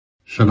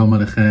Shalom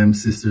Aleichem,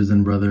 sisters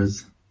and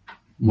brothers.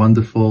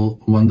 Wonderful,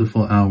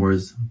 wonderful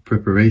hours,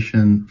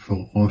 preparation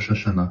for Rosh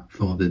Hashaná,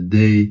 for the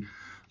day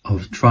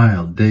of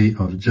trial, day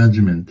of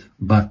judgment.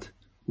 But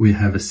we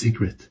have a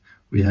secret.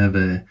 We have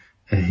a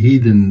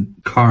hidden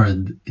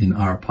card in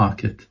our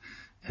pocket.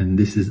 And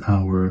this is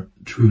our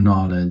true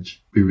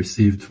knowledge we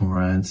received from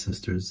our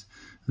ancestors,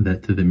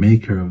 that the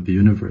maker of the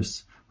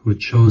universe, who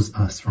chose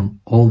us from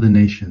all the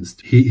nations,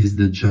 he is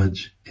the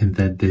judge in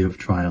that day of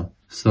trial.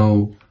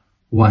 So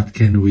what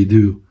can we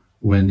do?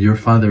 When your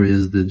Father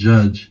is the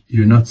judge,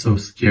 you're not so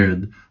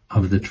scared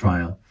of the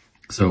trial.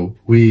 So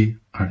we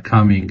are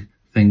coming,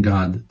 thank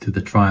God, to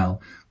the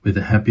trial with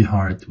a happy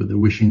heart, with a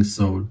wishing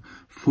soul,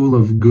 full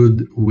of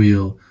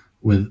goodwill,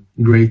 with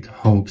great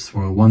hopes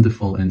for a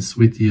wonderful and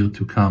sweet year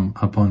to come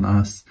upon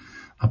us,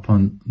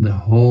 upon the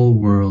whole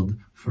world,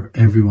 for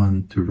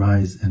everyone to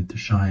rise and to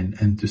shine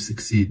and to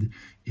succeed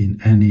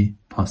in any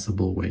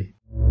possible way.